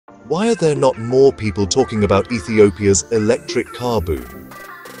Why are there not more people talking about Ethiopia's electric car boom?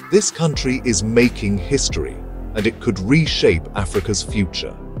 This country is making history, and it could reshape Africa's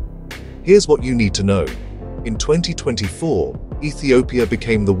future. Here's what you need to know. In 2024, Ethiopia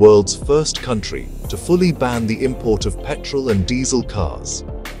became the world's first country to fully ban the import of petrol and diesel cars.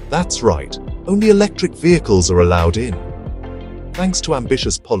 That's right, only electric vehicles are allowed in. Thanks to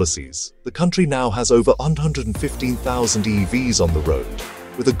ambitious policies, the country now has over 115,000 EVs on the road,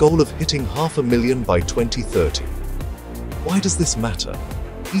 with a goal of hitting 500,000 by 2030. Why does this matter?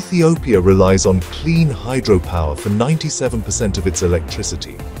 Ethiopia relies on clean hydropower for 97% of its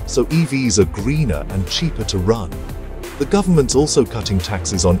electricity, so EVs are greener and cheaper to run. The government's also cutting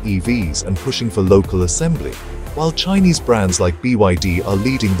taxes on EVs and pushing for local assembly, while Chinese brands like BYD are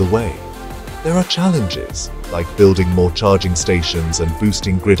leading the way. There are challenges, like building more charging stations and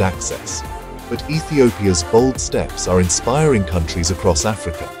boosting grid access. But Ethiopia's bold steps are inspiring countries across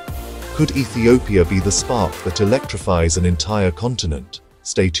Africa. Could Ethiopia be the spark that electrifies an entire continent?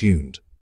 Stay tuned.